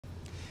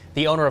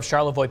The owner of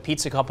Charlevoix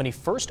Pizza Company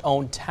first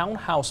owned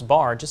Townhouse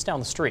Bar just down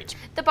the street.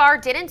 The bar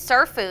didn't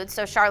serve food,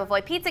 so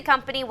Charlevoix Pizza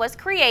Company was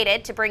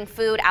created to bring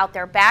food out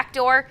their back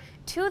door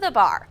to the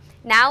bar.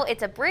 Now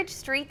it's a Bridge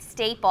Street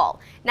staple.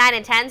 9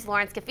 and 10's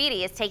Lawrence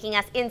Cafidi is taking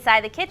us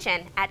inside the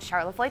kitchen at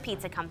Charlevoix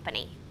Pizza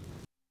Company.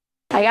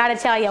 I gotta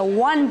tell you,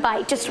 one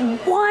bite, just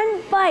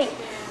one bite,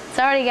 it's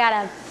already got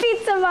a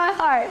pizza in my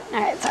heart. All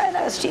right, sorry,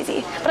 that was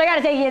cheesy. But I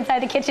gotta take you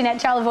inside the kitchen at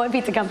Charlevoix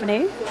Pizza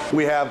Company.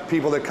 We have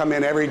people that come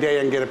in every day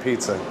and get a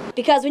pizza.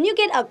 Because when you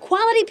get a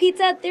quality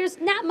pizza, there's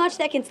not much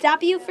that can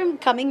stop you from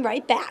coming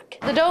right back.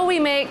 The dough we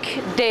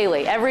make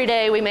daily. Every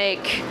day we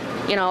make,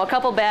 a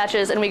couple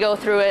batches and we go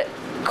through it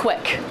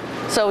quick.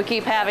 So we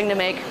keep having to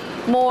make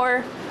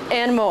more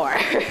and more.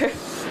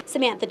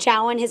 Samantha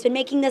Chowan has been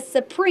making the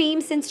Supreme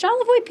since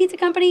Charlevoix Pizza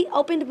Company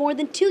opened more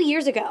than 2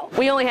 years ago.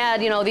 We only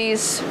had,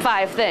 these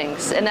 5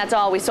 things, and that's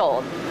all we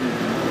sold.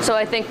 So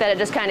I think that it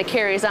just kind of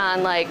carries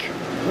on like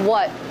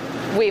what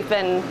we've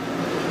been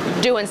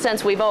doing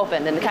since we've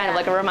opened, and kind of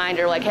like a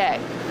reminder like, hey,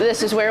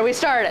 this is where we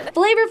started.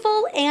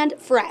 Flavorful and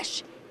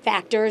fresh.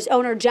 Factors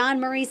owner John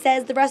Murray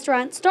says the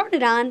restaurant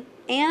started on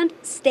and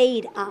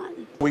stayed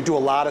on. We do a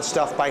lot of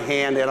stuff by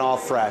hand and all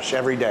fresh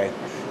every day.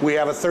 We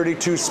have a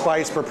 32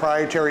 spice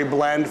proprietary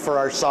blend for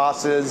our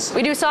sauces.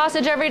 We do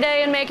sausage every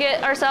day and make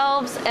it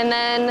ourselves, and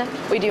then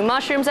we do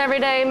mushrooms every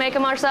day and make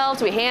them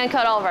ourselves. We hand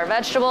cut all of our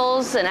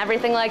vegetables and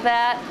everything like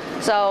that.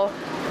 So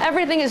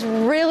everything is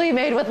really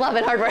made with love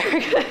and hard work.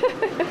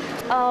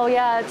 Oh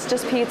yeah, it's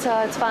just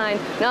pizza, it's fine.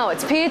 No,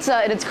 it's pizza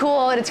and it's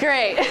cool and it's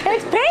great.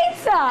 It's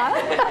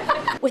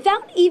pizza!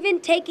 Without even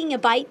taking a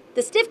bite,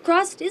 the stiff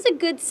crust is a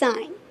good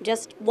sign.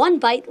 Just one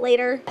bite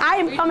later, I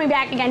am coming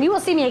back again. You will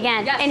see me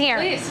again in here.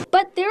 Please.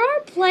 But there are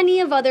plenty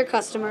of other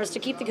customers to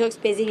keep the cooks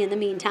busy in the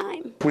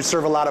meantime. We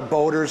serve a lot of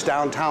boaters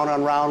downtown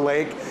on Round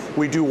Lake.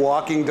 We do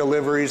walking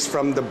deliveries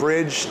from the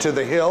bridge to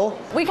the hill.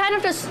 We kind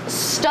of just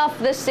stuff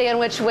this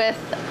sandwich with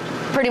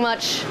pretty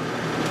much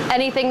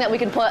anything that we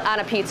can put on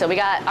a pizza. We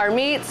got our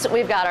meats,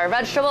 we've got our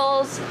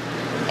vegetables,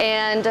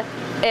 and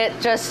it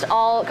just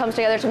all comes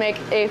together to make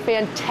a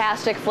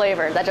fantastic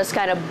flavor that just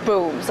kind of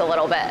booms a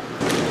little bit.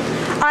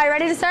 All right,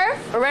 ready to serve?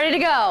 We're ready to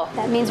go.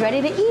 That means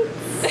ready to eat.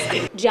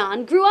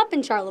 John grew up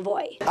in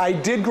Charlevoix. I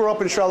did grow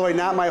up in Charlevoix,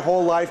 not my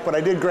whole life, but I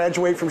did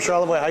graduate from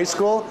Charlevoix High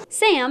School.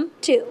 Sam,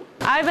 too.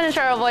 I've been in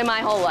Charlevoix my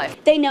whole life.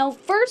 They know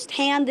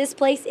firsthand this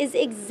place is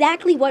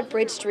exactly what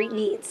Bridge Street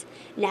needs.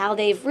 Now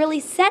they've really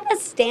set a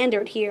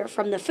standard here,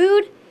 from the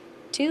food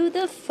to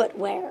the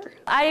footwear.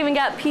 I even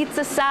got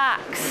pizza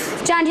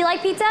socks. John, do you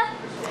like pizza?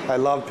 I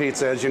love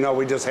pizza. As you know,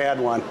 we just had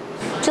one.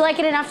 Do you like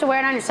it enough to wear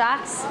it on your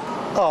socks?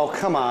 Oh,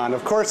 come on.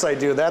 Of course I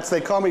do.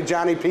 They call me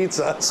Johnny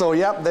Pizza. So,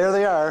 yep, there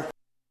they are.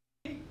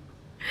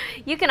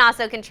 You can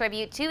also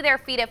contribute to their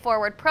Feed It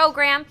Forward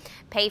program.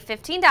 Pay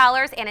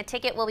 $15 and a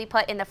ticket will be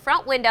put in the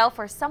front window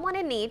for someone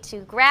in need to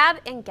grab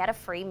and get a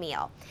free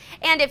meal.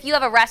 And if you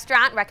have a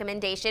restaurant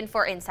recommendation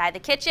for Inside the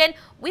Kitchen,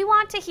 we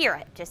want to hear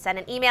it. Just send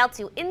an email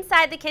to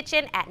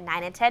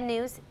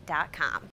insidethekitchen@9and10news.com.